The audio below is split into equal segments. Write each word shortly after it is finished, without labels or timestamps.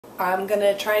I'm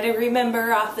gonna try to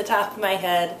remember off the top of my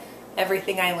head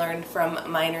everything I learned from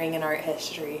minoring in art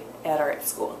history at art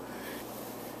school.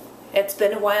 It's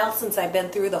been a while since I've been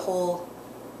through the whole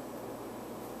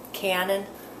canon.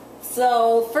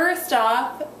 So first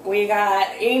off, we got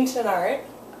ancient art.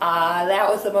 That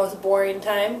was the most boring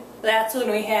time. That's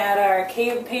when we had our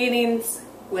cave paintings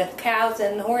with cows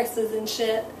and horses and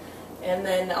shit. And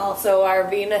then also our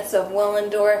Venus of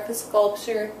Willendorf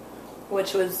sculpture,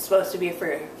 which was supposed to be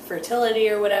for fertility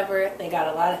or whatever. They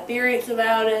got a lot of theories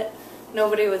about it.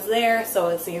 Nobody was there, so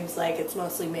it seems like it's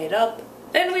mostly made up.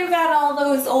 Then we've got all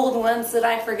those old ones that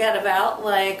I forget about,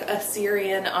 like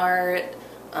Assyrian art.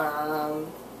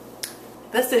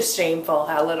 This is shameful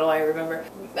how little I remember.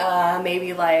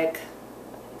 Maybe like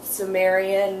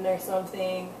Sumerian or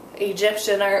something.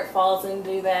 Egyptian art falls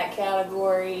into that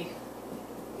category.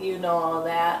 You know all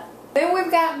that. Then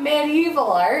we've got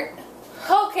medieval art.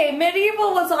 Okay,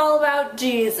 medieval was all about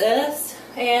Jesus,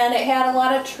 and it had a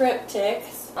lot of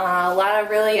triptychs, a lot of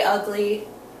really ugly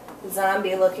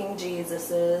zombie-looking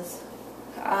Jesuses,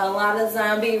 a lot of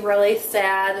zombie, really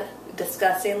sad,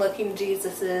 disgusting-looking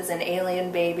Jesuses, and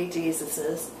alien baby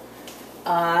Jesuses.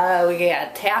 We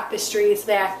got tapestries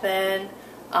back then,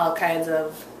 all kinds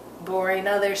of boring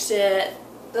other shit.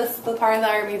 This is the part of the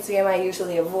art museum I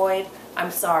usually avoid. I'm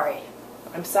sorry,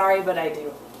 but I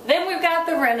do. Then we've got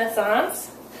the Renaissance.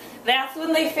 That's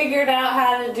when they figured out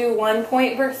how to do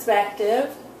one-point perspective,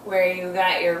 where you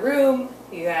got your room,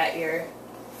 you got your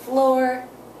floor,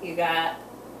 you got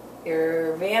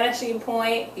your vanishing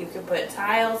point, you can put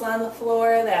tiles on the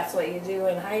floor, that's what you do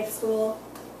in high school.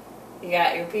 You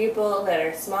got your people that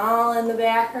are small in the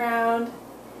background,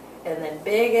 and then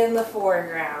big in the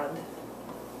foreground.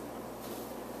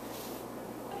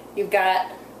 You've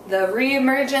got the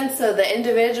re-emergence of the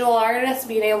individual artist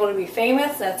being able to be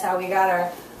famous. That's how we got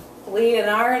our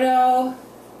Leonardo.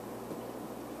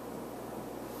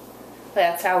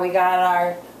 That's how we got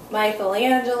our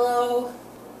Michelangelo.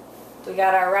 We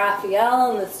got our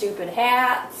Raphael and the stupid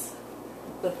hats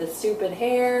with the stupid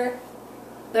hair.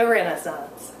 The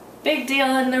Renaissance. Big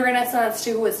deal in the Renaissance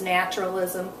too was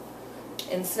naturalism.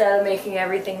 Instead of making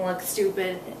everything look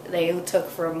stupid, they took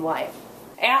from life.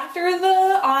 After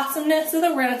the awesomeness of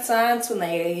the Renaissance, when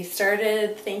they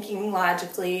started thinking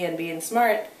logically and being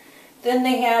smart, then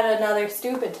they had another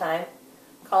stupid time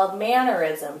called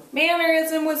mannerism.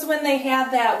 Mannerism was when they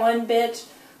had that one bitch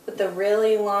with the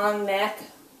really long neck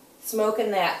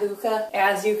smoking that hookah.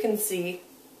 As you can see,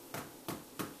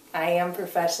 I am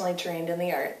professionally trained in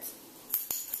the arts.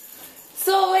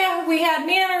 So yeah, we had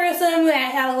mannerism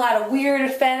that had a lot of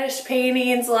weird fetish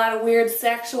paintings, a lot of weird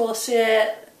sexual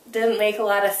shit. Didn't make a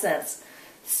lot of sense.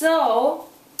 So,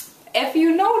 if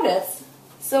you notice,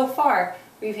 so far,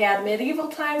 we've had medieval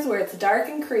times where it's dark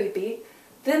and creepy,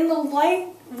 then the light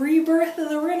rebirth of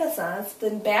the Renaissance,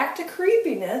 then back to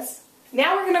creepiness.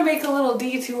 Now we're going to make a little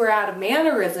detour out of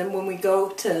mannerism when we go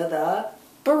to the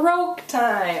Baroque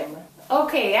time.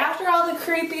 Okay, after all the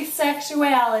creepy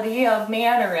sexuality of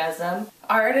mannerism,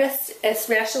 artists,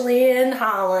 especially in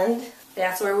Holland,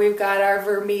 that's where we've got our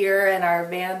Vermeer and our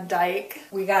Van Dyck.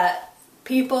 We got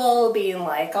people being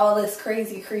like, all this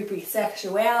crazy, creepy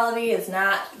sexuality is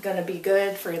not going to be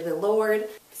good for the Lord.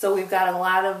 So we've got a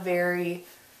lot of very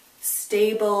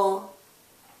stable,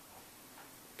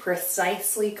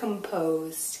 precisely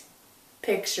composed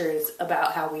pictures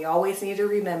about how we always need to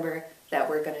remember that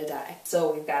we're going to die.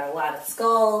 So we've got a lot of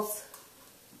skulls.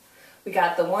 We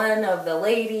got the one of the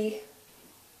lady,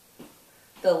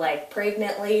 the like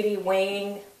pregnant lady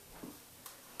weighing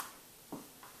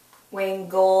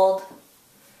gold,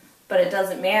 but it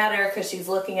doesn't matter because she's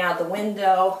looking out the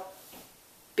window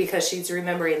because she's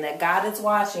remembering that God is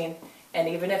watching, and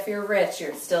even if you're rich,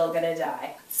 you're still gonna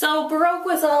die. So Baroque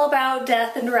was all about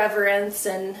death and reverence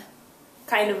and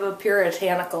kind of a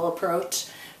puritanical approach.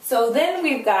 So then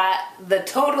we've got the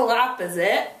total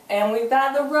opposite, and we've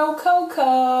got the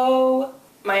Rococo.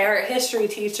 My art history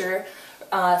teacher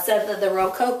said that the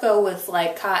Rococo was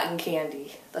like cotton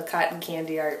candy, the cotton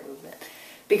candy art movement,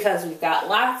 because we've got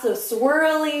lots of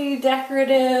swirly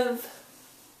decorative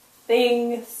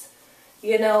things,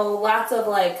 you know, lots of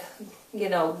like, you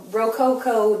know,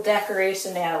 Rococo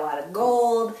decoration had a lot of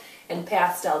gold and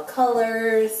pastel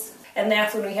colors, and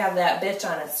that's when we have that bitch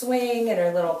on a swing in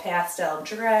her little pastel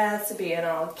dress being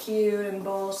all cute and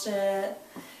bullshit,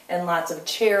 and lots of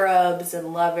cherubs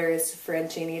and lovers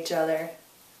Frenching each other.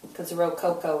 Because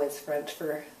Rococo is French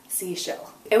for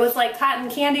seashell. It was like cotton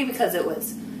candy because it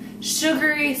was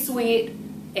sugary sweet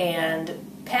and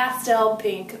pastel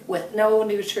pink with no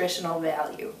nutritional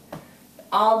value.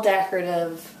 All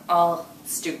decorative, all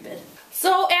stupid.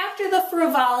 So after the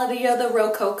frivolity of the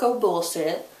Rococo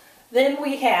bullshit, then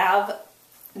we have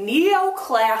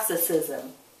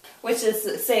neoclassicism, which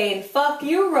is saying, fuck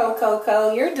you,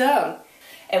 Rococo, you're dumb.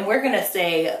 And we're going to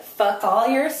say, fuck all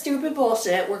your stupid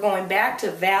bullshit. We're going back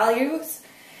to values,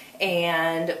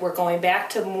 and we're going back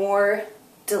to more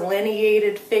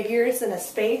delineated figures in a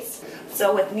space.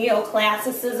 So with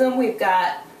neoclassicism, we've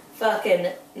got fucking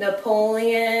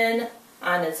Napoleon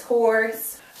on his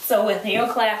horse. So with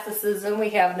neoclassicism, we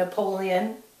have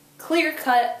Napoleon,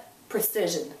 clear-cut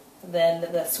precision, than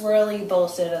the swirly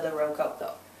bullshit of the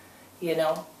Rococo. You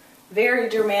know, very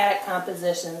dramatic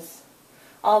compositions,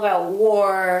 all about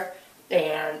war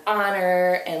and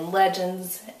honor and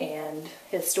legends and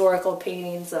historical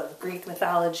paintings of Greek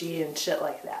mythology and shit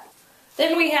like that.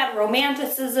 Then we had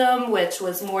Romanticism, which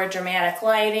was more dramatic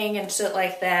lighting and shit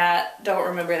like that. Don't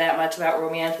remember that much about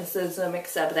Romanticism,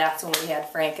 except that's when we had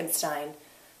Frankenstein,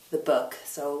 the book,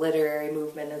 so literary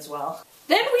movement as well.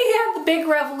 Then we have the big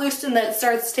revolution that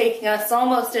starts taking us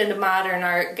almost into modern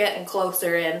art, getting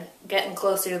closer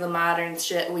to the modern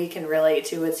shit we can relate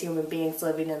to as human beings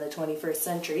living in the 21st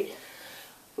century,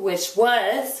 which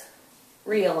was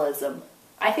realism.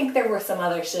 I think there were some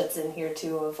other shits in here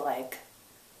too of like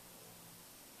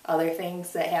other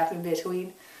things that happened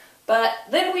between. But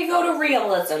then we go to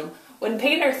realism, when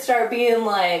painters start being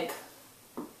like,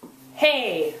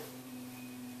 hey,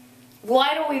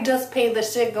 why don't we just paint the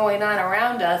shit going on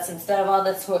around us instead of all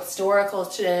this historical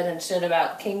shit and shit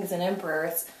about kings and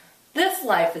emperors? This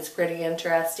life is pretty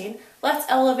interesting. Let's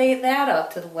elevate that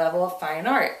up to the level of fine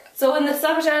art. So in the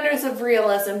subgenres of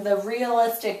realism, the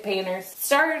realistic painters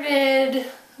started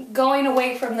going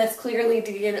away from this clearly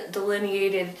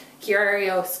delineated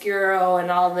chiaroscuro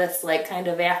and all this like kind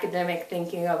of academic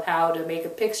thinking of how to make a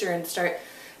picture and start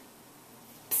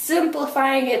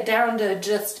simplifying it down to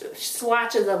just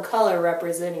swatches of color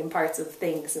representing parts of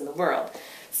things in the world.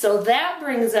 So that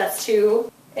brings us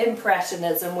to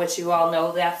Impressionism, which you all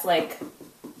know, that's like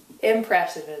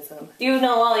Impressionism. You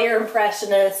know all your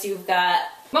Impressionists, you've got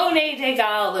Monet, Degas,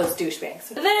 all those douchebags.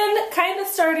 Then kind of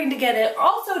starting to get it,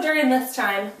 also during this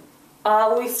time,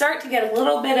 we start to get a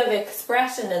little bit of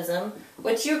Expressionism,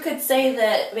 which you could say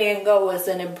that Van Gogh was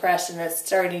an Impressionist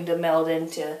starting to meld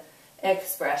into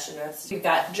Expressionists. You've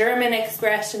got German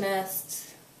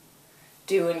Expressionists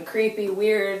doing creepy,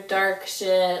 weird, dark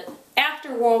shit.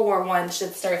 After World War I,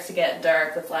 shit starts to get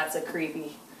dark with lots of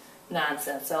creepy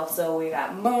nonsense. Also, we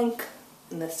got Munch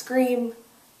and the Scream.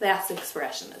 That's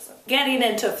Expressionism. Getting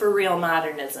into for real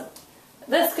modernism.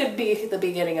 This could be the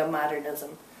beginning of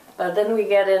modernism. But then we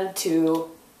get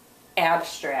into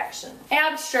abstraction.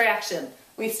 Abstraction.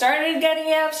 We started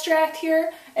getting abstract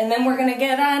here, and then we're going to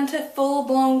get on to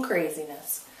full-blown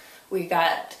craziness. We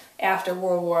got, after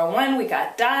World War I, we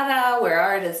got Dada, where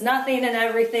art is nothing and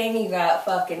everything. You got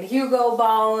fucking Hugo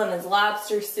Ball in his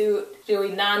lobster suit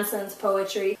doing nonsense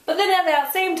poetry. But then at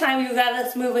that same time, you got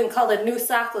this movement called the New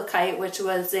Sachlichkeit, which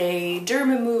was a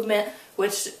German movement,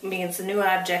 which means new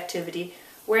objectivity,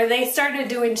 where they started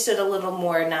doing shit a little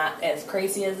more not as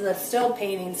crazy as this, still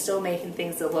painting, still making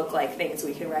things that look like things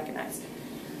we can recognize.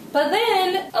 But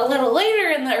then, a little later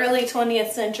in the early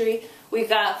 20th century, we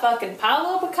got fucking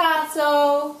Pablo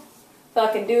Picasso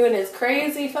fucking doing his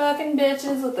crazy fucking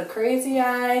bitches with the crazy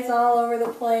eyes all over the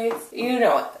place. You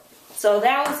know it. So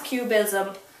that was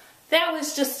Cubism. That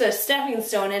was just a stepping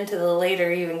stone into the later,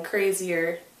 even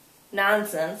crazier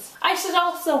nonsense. I should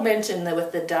also mention that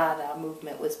with the Dada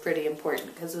movement was pretty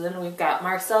important, because then we've got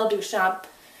Marcel Duchamp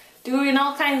doing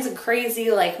all kinds of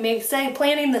crazy, like,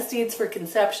 planting the seeds for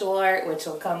conceptual art, which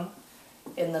will come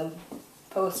in the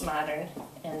postmodern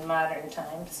and modern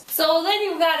times. So then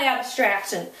you've got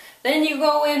abstraction. Then you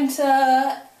go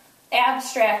into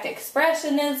abstract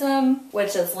expressionism,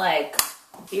 which is like,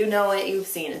 you know it, you've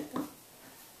seen it.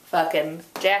 Fucking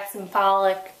Jackson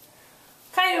Pollock,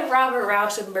 kind of Robert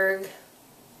Rauschenberg,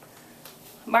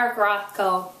 Mark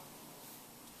Rothko,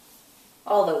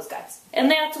 all those guys.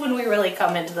 And that's when we really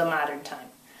come into the modern time.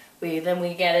 Then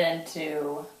we get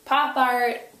into pop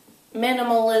art,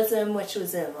 minimalism, which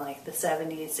was in like the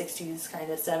 70s, 60s,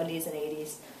 kind of 70s and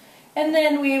 80s. And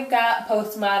then we've got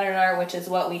postmodern art, which is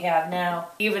what we have now.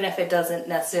 Even if it doesn't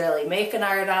necessarily make an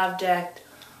art object,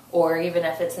 or even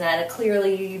if it's not a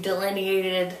clearly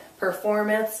delineated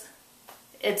performance,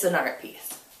 it's an art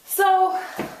piece. So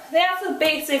that's a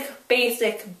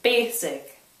basic,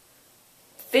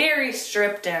 very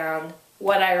stripped down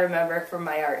what I remember from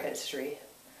my art history.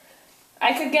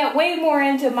 I could get way more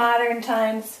into modern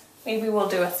times. Maybe we'll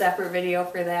do a separate video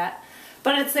for that.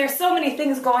 But there's so many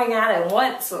things going on at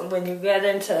once when you get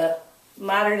into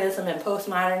modernism and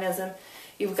postmodernism.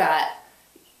 You've got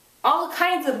all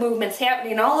kinds of movements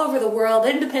happening all over the world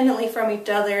independently from each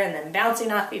other and then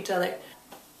bouncing off each other.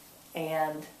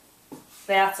 And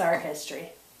that's our history.